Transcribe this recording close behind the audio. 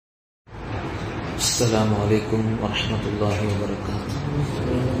السلام عليكم ورحمة الله وبركاته.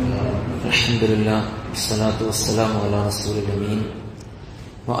 الحمد لله والصلاة والسلام على رسول الأمين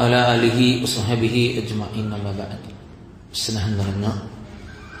وعلى آله وصحبه أجمعين أما بعد. സ്നേഹം നിറഞ്ഞ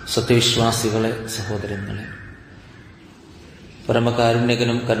സത്യവിശ്വാസികളെ, സഹോദരങ്ങളെ,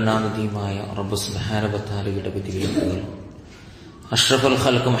 പരമകാരുണ്യകനും കരുണാനിധിയുമായ റബ്ബ് സുബ്ഹാനഹു വ തആലയുടെ വിധിവിലക്കുകൾ അഷ്റഫുൽ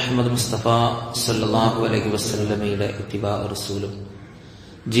ഖൽഖ് മുഹമ്മദ് മുസ്തഫ സല്ലല്ലാഹു അലൈഹി വസല്ലമയുടെ ഇത്തിബാ റസൂലും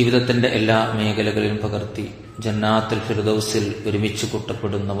ജീവിതത്തിന്റെ എല്ലാ മേഖലകളിലും പകർത്തി ജന്നാത്തുൽ ഫിർദൗസിൽ ഒരുമിച്ച്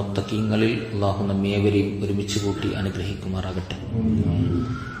കൂട്ടപ്പെടുന്ന മുത്തഖീങ്ങളിൽ അല്ലാഹു നമ്മേവരെയും ഒരുമിച്ച് കൂട്ടി അനുഗ്രഹിക്കുമാറാകട്ടെ.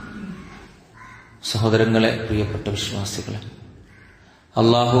 സഹോദരങ്ങളെ, പ്രിയപ്പെട്ട വിശ്വാസികളെ,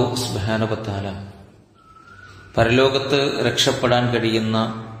 അല്ലാഹു സുബ്ഹാനഹു വ തആല പരലോകത്ത് രക്ഷപ്പെടാൻ കഴിയുന്ന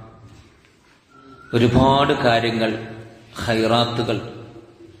ഒരുപാട് കാര്യങ്ങൾ, ഖൈറാത്തുകൾ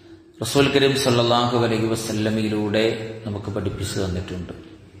റസൂൽ കരീം സല്ലല്ലാഹു അലൈഹി വസല്ലമയിലൂടെ നമുക്ക് പഠിപ്പിച്ചു തന്നിട്ടുണ്ട്.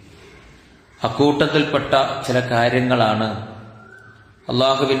 അക്കൂട്ടത്തിൽപ്പെട്ട ചില കാര്യങ്ങളാണ്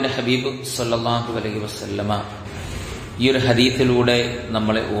അല്ലാഹുവിന്റെ ഹബീബ് സല്ലല്ലാഹു അലൈഹി വസല്ലമ ഈ ഒരു ഹദീസിലൂടെ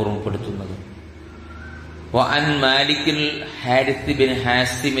നമ്മളെ ഓർമ്മപ്പെടുത്തുന്നത്. വഅൻ മാലിക് ഹാരിസ് ബിൻ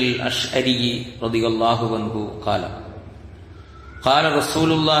ഹാസിം അൽ-അശ്അരി റളിയല്ലാഹു അൻഹു ഖാല ഖാല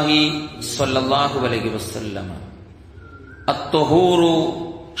റസൂലുള്ളാഹി സ്വല്ലല്ലാഹു അലൈഹി വസല്ലമ അത്ത്വഹൂറു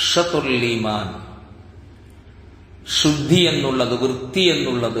ഷത്റുൽ ഈമാൻ. ശുദ്ധി എന്നുള്ളത്, വൃത്തി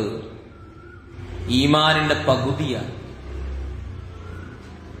എന്നുള്ളത് ഈമാനിന്റെ പകുതിയാണ്.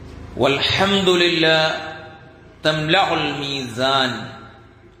 വൽഹംദുലില്ലാഹ് തംലഉൽ മീസാൻ.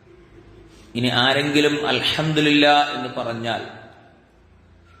 ഇനി ആരെങ്കിലും അൽഹംദുലില്ലാഹ് എന്ന് പറഞ്ഞാൽ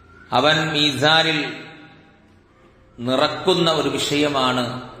അവൻ മീസാനിൽ നിറക്കുന്ന ഒരു വിഷയമാണ്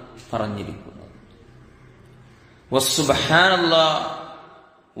പറഞ്ഞിരിക്കുന്നത്. വസുബ്ഹാനല്ലാഹ്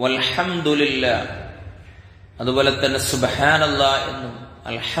വൽഹംദുലില്ലാഹ്. അതുപോലെ തന്നെ സുബ്ഹാനല്ലാഹ് എന്നും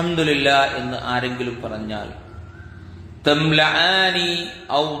അൽഹംദുലില്ലാഹ് എന്ന് ആരെങ്കിലും പറഞ്ഞാൽ തംലആനി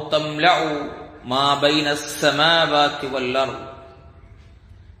ഔ തംലഉ മാ ബൈനസ് സമാവാതി വൽ അർദ്.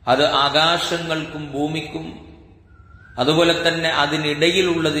 അത് ആകാശങ്ങൾക്കും ഭൂമിക്കും അതുപോലെ തന്നെ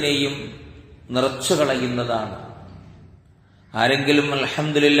അതിനിടയിലുള്ളതിനെയും നിറച്ചു കളയുന്നതാണ്. ആരെങ്കിലും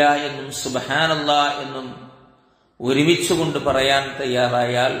അൽഹംദുലില്ലാഹ് എന്നും സുബ്ഹാനല്ലാഹ് എന്നും ഒരുമിച്ചുകൊണ്ട് പറയാൻ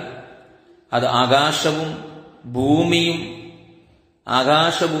തയ്യാറായാൽ അത് ആകാശവും ഭൂമിയും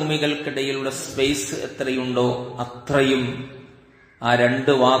ആകാശഭൂമികൾക്കിടയിലുള്ള സ്പേസ് എത്രയുണ്ടോ അത്രയും ആ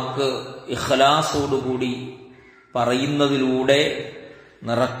രണ്ട് വാക്ക് ഇഖ്ലാസോടുകൂടി പറയുന്നതിലൂടെ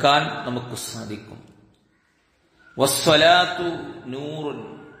നിറക്കാൻ നമുക്ക് സാധിക്കും. വസ്സലാത്തു നൂറുൻ.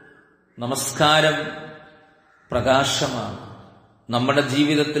 നമസ്കാരം പ്രകാശമാണ്. നമ്മുടെ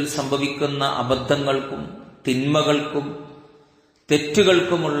ജീവിതത്തിൽ സംഭവിക്കുന്ന അബദ്ധങ്ങൾക്കും തിന്മകൾക്കും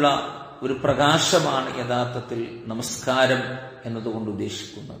തെറ്റുകൾക്കുമുള്ള ഒരു പ്രകാശമാണ് യഥാർത്ഥത്തിൽ നമസ്കാരം എന്നതുകൊണ്ട്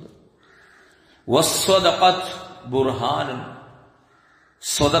ഉദ്ദേശിക്കുന്നത്. വസ്വദഖത്ത് ബുർഹാനുൻ.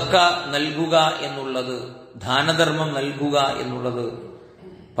 സ്വതക്ക നൽകുക എന്നുള്ളത്, ദാനധർമ്മം നൽകുക എന്നുള്ളത്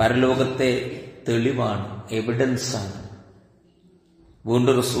പരലോകത്തെ തെളിവാണ്, എവിഡൻസാണ്.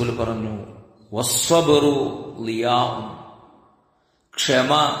 വീണ്ടും റസൂൽ പറഞ്ഞു വസ്വബറു ളിയാഉൻ.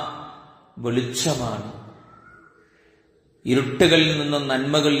 ക്ഷമ വെളിച്ചമാണ്. ഇരുട്ടുകളിൽ നിന്നും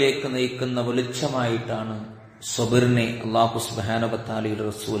നന്മകളിലേക്ക് നയിക്കുന്ന വെളിച്ചമായിട്ടാണ് സ്വബറിനെ അല്ലാഹു സുബ്ഹാനഹു വ തആലയുടെ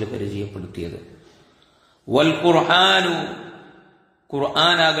റസൂൽ പരിചയപ്പെടുത്തിയത്. വൽ ഖുർആനു.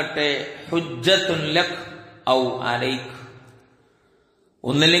 ഖുർആനാകട്ടെ ഹുജ്ജത്തുൻ ലക് ഔ അലൈക്.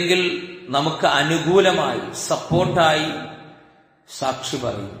 ഒന്നില്ലെങ്കിൽ നമുക്ക് അനുകൂലമായി, സപ്പോർട്ടായി സാക്ഷി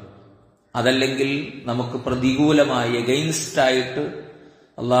പറയും, അതല്ലെങ്കിൽ നമുക്ക് പ്രതികൂലമായി, എഗെയിൻസ്റ്റ് ആയിട്ട്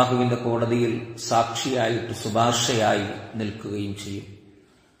അള്ളാഹുവിന്റെ കോടതിയിൽ സാക്ഷിയായിട്ട് ശുപാർശയായി നിൽക്കുകയും ചെയ്യും.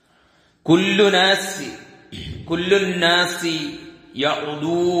 കുല്ലുന്നാസി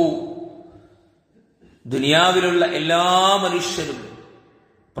യഉദൂ. ദുനിയാവിലുള്ള എല്ലാ മനുഷ്യരും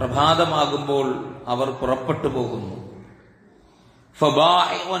പ്രഭാതമാകുമ്പോൾ അവർ പുറപ്പെട്ടു പോകുന്നു.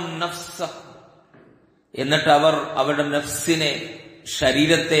 ഫബാഇഉൻ നഫ്സ. എന്നിട്ട് അവർ അവരുടെ നഫ്സിനെ,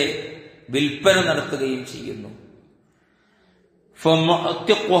 ശരീരത്തെ വിൽപ്പന നടത്തുകയും ചെയ്യുന്നു.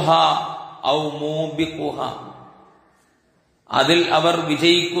 ഫമുഅ്തിഖുഹാ ഔ മൂബിഖുഹാ. അതിൽ അവർ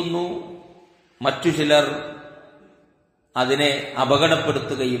വിജയിക്കുന്നു, മറ്റു ചിലർ അതിനെ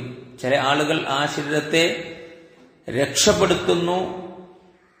അപകടപ്പെടുത്തുകയും, ചില ആളുകൾ ആ ശരീരത്തെ രക്ഷപ്പെടുത്തുന്നു,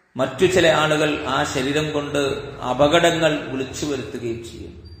 മറ്റു ചില ആളുകൾ ആ ശരീരം കൊണ്ട് അപകടങ്ങൾ വിളിച്ചു വരുത്തുകയും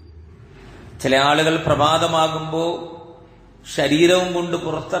ചെയ്യും. ചില ആളുകൾ പ്രഭാതമാകുമ്പോൾ ശരീരവും കൊണ്ട്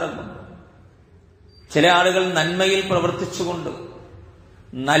പുറത്തിറങ്ങുന്നു. ചില ആളുകൾ നന്മയിൽ പ്രവർത്തിച്ചുകൊണ്ട്,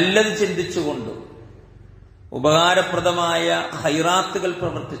 നല്ലത് ചിന്തിച്ചുകൊണ്ട്, ഉപകാരപ്രദമായ ഖൈറാത്തുകൾ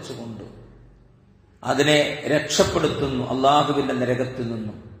പ്രവർത്തിച്ചുകൊണ്ട് അതിനെ രക്ഷപ്പെടുത്തുന്നു അള്ളാഹുവിന്റെ നരകത്തിൽ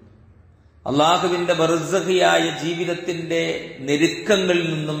നിന്നും. അള്ളാഹുവിന്റെ ബർസഖിയായ ജീവിതത്തിന്റെ ഞെരുക്കങ്ങളിൽ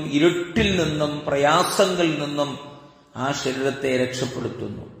നിന്നും, ഇരുട്ടിൽ നിന്നും, പ്രയാസങ്ങളിൽ നിന്നും ആ ശരീരത്തെ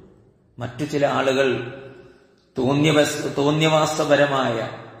രക്ഷപ്പെടുത്തുന്നു. മറ്റു ചില ആളുകൾ തോന്നിയവാസപരമായ,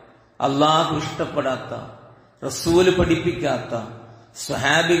 അള്ളാഹു ഇഷ്ടപ്പെടാത്ത, റസൂല് പഠിപ്പിക്കാത്ത,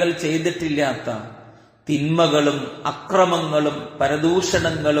 സ്വഹാബികൾ ചെയ്തിട്ടില്ലാത്ത തിന്മകളും അക്രമങ്ങളും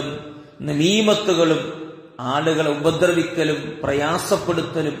പരദൂഷണങ്ങളും നമീമത്തുകളും ആളുകളെ ഉപദ്രവിക്കലും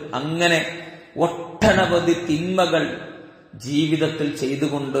പ്രയാസപ്പെടുത്തലും അങ്ങനെ ഒട്ടനവധി തിന്മകൾ ജീവിതത്തിൽ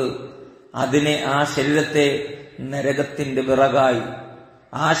ചെയ്തുകൊണ്ട് അതിനെ, ആ ശരീരത്തെ നരകത്തിന്റെ വിറകായി,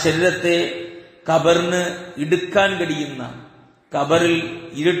 ആ ശരീരത്തെ ഖബറിന് ഇടുക്കാൻ കഴിയുന്ന, ഖബറിൽ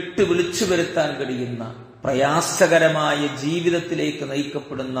ഇരുട്ട് വിളിച്ചു വരുത്താൻ കഴിയുന്ന പ്രയാസകരമായ ജീവിതത്തിലേക്ക്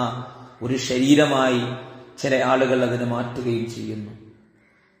നയിക്കപ്പെടുന്ന ഒരു ശരീരമായി ചില ആളുകൾ അതിനെ മാറ്റുകയും ചെയ്യുന്നു.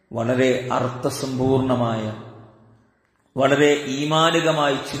 വളരെ അർത്ഥസമ്പൂർണമായ, വളരെ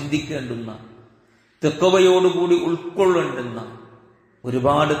ഈമാനികമായി ചിന്തിക്കേണ്ടുന്ന, തഖ്വയോടുകൂടി ഉൾക്കൊള്ളേണ്ടുന്ന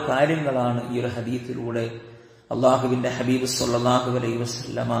ഒരുപാട് കാര്യങ്ങളാണ് ഈ ഒരു ഹദീസിലൂടെ അള്ളാഹുവിന്റെ ഹബീബ് സ്വല്ലല്ലാഹു അലൈഹി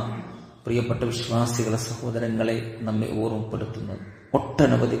വസല്ലമ പ്രിയപ്പെട്ട വിശ്വാസികളെ, സഹോദരങ്ങളെ നമ്മെ ഓർമ്മപ്പെടുത്തുന്നത്.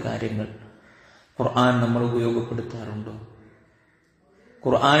 ഒട്ടനവധി കാര്യങ്ങൾ ഖുർആൻ നമ്മൾ ഉപയോഗപ്പെടുത്താറുണ്ടോ?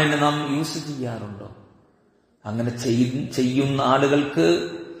 ഖുർആനിനെ നാം യൂസ് ചെയ്യാറുണ്ടോ? അങ്ങനെ ചെയ്യുന്ന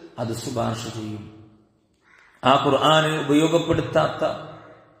ആളുകൾക്ക് അത് ശുപാർശ ചെയ്യും. ആ ഖുർആനെ ഉപയോഗപ്പെടുത്താത്ത,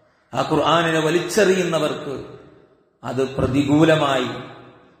 ആ ഖുർആനിനെ വലിച്ചെറിയുന്നവർക്ക് അത് പ്രതികൂലമായി,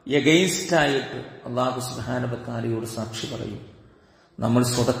 എഗെയിൻസ്റ്റായിട്ട് അല്ലാഹു സുബ്ഹാനഹു വ തആലയോട് സാക്ഷി പറയും. നമ്മൾ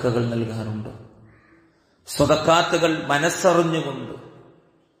സ്വതക്കകൾ നൽകാറുണ്ടോ? സ്വതക്കാത്തുകൾ മനസ്സറിഞ്ഞുകൊണ്ട്,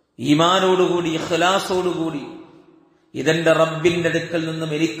 ഈമാനോടുകൂടി, ഇഖ്ലാസോടുകൂടി, ഇതെന്റെ റബ്ബിന്റെ അടുക്കൽ നിന്നും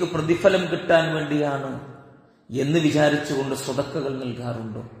എനിക്ക് പ്രതിഫലം കിട്ടാൻ വേണ്ടിയാണ് എന്ന് വിചാരിച്ചുകൊണ്ട് സ്വതക്കകൾ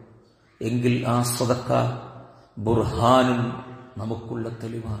നൽകാറുണ്ടോ? എങ്കിൽ ആ സ്വതക്ക ബുർഹാനും നമുക്കുള്ള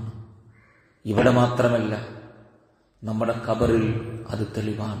തെളിവാണ്. ഇവിടെ മാത്രമല്ല, നമ്മുടെ ഖബറിൽ അത്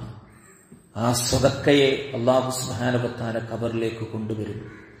തെളിവാണ്. ആ സ്വതക്കയെ അല്ലാഹു സുബ്ഹാനഹു വ തആല ഖബറിലേക്ക് കൊണ്ടുവരും.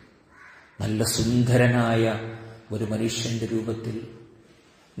 നല്ല സുന്ദരനായ ഒരു മനുഷ്യന്റെ രൂപത്തിൽ,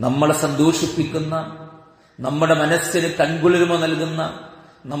 നമ്മളെ സന്തോഷിപ്പിക്കുന്ന, നമ്മുടെ മനസ്സിന് കൺകുളിർമ നൽകുന്ന,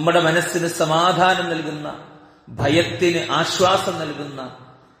 നമ്മുടെ മനസ്സിന് സമാധാനം നൽകുന്ന, ഭയത്തിന് ആശ്വാസം നൽകുന്ന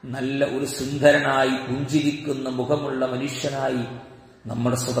നല്ല ഒരു സുന്ദരനായി പുഞ്ചിരിക്കുന്ന മുഖമുള്ള മനുഷ്യനായി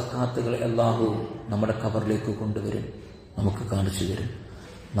നമ്മുടെ സ്വതക്കാത്തുകളെ അല്ലാഹു നമ്മുടെ ഖബറിലേക്ക് കൊണ്ടുവരും, നമുക്ക് കാണിച്ചു തരും.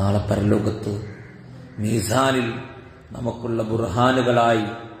 നാളെ പരലോകത്ത് മീസാനിൽ നമുക്കുള്ള ബുർഹാനുകളായി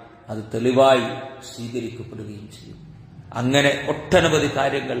അത് തെളിവായി സ്വീകരിക്കപ്പെടുകയും ചെയ്യും. അങ്ങനെ ഒട്ടനവധി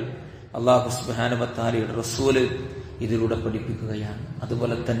കാര്യങ്ങൾ അല്ലാഹു സുബ്ഹാനഹു വ തആലയുടെ റസൂല് ഇതിലൂടെ പഠിപ്പിക്കുകയാണ്.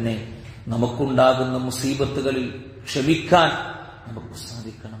 അതുപോലെ തന്നെ നമുക്കുണ്ടാകുന്ന മുസീബത്തുകളിൽ ക്ഷമിക്കാൻ നമുക്ക്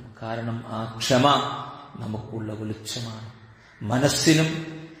സാധിക്കണം. കാരണം ആ ക്ഷമ നമുക്കുള്ള വെളിച്ചമാണ്. മനസ്സിനും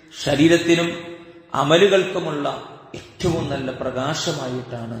ശരീരത്തിനും അമലുകൾക്കുമുള്ള ഏറ്റവും നല്ല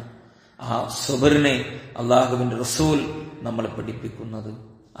പ്രകാശമായിട്ടാണ് ആ സബറിനെ അല്ലാഹുവിന്റെ റസൂൽ നമ്മളെ പഠിപ്പിക്കുന്നത്.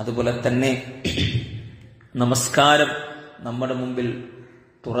 അതുപോലെ തന്നെ നമസ്കാരം നമ്മുടെ മുമ്പിൽ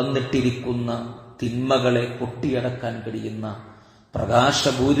തുറന്നിട്ടിരിക്കുന്ന തിന്മകളെ കൊട്ടിയടക്കാൻ കഴിയുന്ന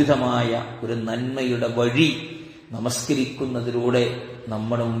പ്രകാശപൂരിതമായ ഒരു നന്മയുടെ വഴി നമസ്കരിക്കുന്നതിലൂടെ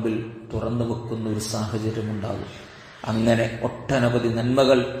നമ്മുടെ മുമ്പിൽ തുറന്നു വെക്കുന്ന ഒരു സാഹചര്യമുണ്ടാകും. അങ്ങനെ ഒട്ടനവധി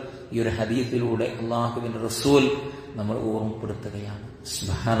നന്മകൾ ഈ ഒരു ഹദീസിലൂടെ അല്ലാഹുവിന്റെ റസൂൽ നമ്മൾ ഓർമ്മപ്പെടുത്തുകയാണ്.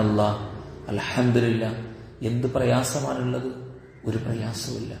 സുബ്ഹാനല്ലാഹ്, അൽഹംദുലില്ലാഹ്. എന്ത് പ്രയാസമാണുള്ളത്? ഒരു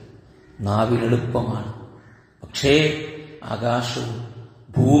പ്രയാസവുമില്ല. നാവിനെളുപ്പമാണ്. പക്ഷേ ആകാശവും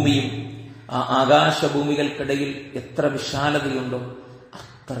ഭൂമിയും, ആ ആകാശഭൂമികൾക്കിടയിൽ എത്ര വിശാലതയുണ്ടോ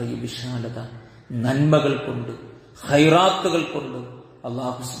അത്രയും വിശാലത നന്മകൾ കൊണ്ട്, ഖൈറാത്തുകൾ കൊണ്ട്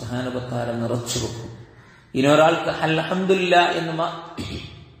അല്ലാഹു സുബ്ഹാനഹു വ തആല നിറച്ചു വെക്കും. ഇനി ഒരാൾക്ക് അൽഹംദുലില്ലാഹ്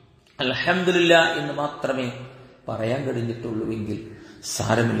എന്ന് മാത്രമേ പറയാൻ കഴിഞ്ഞിട്ടുള്ളൂവെങ്കിൽ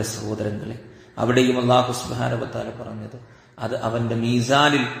സാരമില്ല സഹോദരങ്ങളെ. അവിടെയും അല്ലാഹു സുബ്ഹാനഹു വ തആല പറഞ്ഞത് അത് അവന്റെ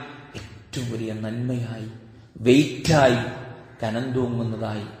മീസാനിൽ ഏറ്റവും വലിയ നന്മയായി, വെയിറ്റായി, കനം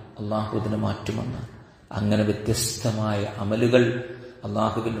തൂങ്ങുന്നതായി അല്ലാഹു ഇതിനെ മാറ്റുമെന്ന്. അങ്ങനെ വ്യത്യസ്തമായ അമലുകൾ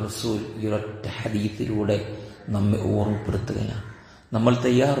അല്ലാഹുവിന്റെ റസൂൽ ഈ ഒരൊറ്റ ഹദീസിലൂടെ നമ്മെ ഓർമ്മപ്പെടുത്തുകയാണ്. നമ്മൾ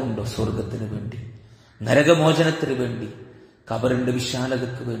തയ്യാറുണ്ടോ സ്വർഗത്തിന് വേണ്ടി, നരകമോചനത്തിന് വേണ്ടി, ഖബറിന്റെ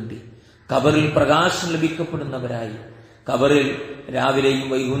വിശാലതയ്ക്ക് വേണ്ടി, ഖബറിൽ പ്രകാശം ലഭിക്കപ്പെടുന്നവരായി, ഖബറിൽ രാവിലെയും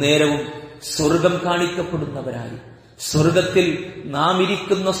വൈകുന്നേരവും സ്വർഗം കാണിക്കപ്പെടുന്നവരായി, സ്വർഗത്തിൽ നാം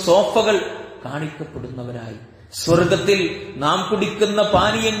ഇരിക്കുന്ന സോഫകൾ കാണിക്കപ്പെടുന്നവരായി, സ്വർഗത്തിൽ നാം കുടിക്കുന്ന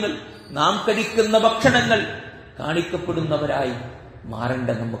പാനീയങ്ങൾ, നാം കഴിക്കുന്ന ഭക്ഷണങ്ങൾ കാണിക്കപ്പെടുന്നവരായി മാറേണ്ട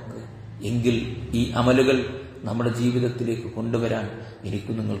നമുക്ക്. എങ്കിൽ ഈ അമലുകൾ നമ്മുടെ ജീവിതത്തിലേക്ക് കൊണ്ടുവരാൻ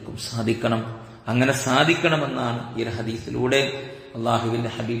എനിക്കും നിങ്ങൾക്കും സാധിക്കണം. അങ്ങനെ സാധിക്കണമെന്നാണ് ഈ ഹദീസിലൂടെ അള്ളാഹുവിന്റെ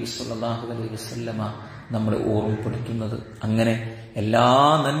ഹബീബ് സല്ലല്ലാഹു അലൈഹി വസല്ലമ നമ്മളെ ഓർമ്മപ്പെടുത്തുന്നത്. അങ്ങനെ എല്ലാ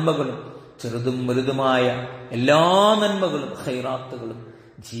നന്മകളും, ചെറുതും വലുതുമായ എല്ലാ നന്മകളും ഖൈറാത്തുകളും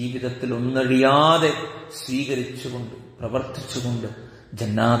ജീവിതത്തിൽ ഒന്നഴിയാതെ സ്വീകരിച്ചുകൊണ്ട് പ്രവർത്തിച്ചുകൊണ്ട്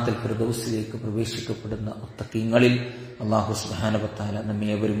ജന്നാത്തുൽ ഫിർദൗസിലേക്ക് പ്രവേശിക്കപ്പെടുന്ന മുത്തഖീങ്ങളിൽ അല്ലാഹു സുബ്ഹാനഹു വ തആല നമ്മെ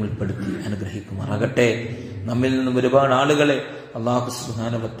ഏവരും ഉൾപ്പെടുത്തി അനുഗ്രഹിക്കുമാറാകട്ടെ. നമ്മിൽ നിന്നും ഒരുപാട് ആളുകളെ അല്ലാഹു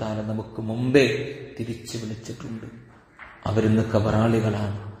സുബ്ഹാനഹു വ തആല നമുക്ക് മുമ്പേ തിരിച്ചു വിളിച്ചിട്ടുണ്ട്. അവരിന്ന്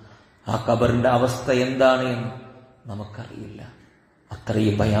ഖബറാളികളാണ്. ആ ഖബറിന്റെ അവസ്ഥ എന്താണ് എന്ന് നമുക്കറിയില്ല.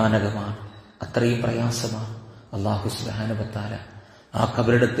 അത്രയും ഭയാനകമാണ്, അത്രയും പ്രയാസമാണ്. അല്ലാഹു സുബ്ഹാനഹു വ തആല ആ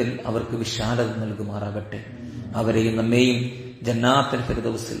ഖബറിടത്തിൽ അവർക്ക് വിശാലത നൽകുമാറാകട്ടെ. അവരെയും നമ്മെയും ജന്നാത്തുൽ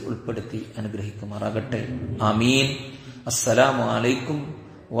ഫിർദൗസിൽ ഉൾപ്പെടുത്തി അനുഗ്രഹിക്കുമാറാകട്ടെ. ആമീൻ. അസ്സലാമു അലൈക്കും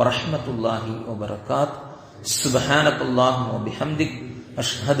വറഹ്മത്തുള്ളാഹി വബറകാത്ത്. സുബ്ഹാനകല്ലാഹുമ്മ വബിഹംദിക്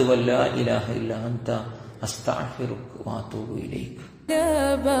അഷ്ഹദു അല്ലാ ഇലാഹ ഇല്ലാ അൻത അസ്തഗ്ഫിറുക വഅതൂബു ഇലൈക്.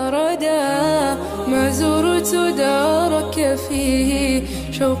 لا بردا ما زرت دارك فيه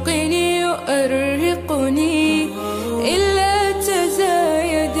شوقي يؤرقني إلا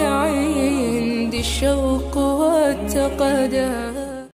تزايد عندي الشوق والتقدم.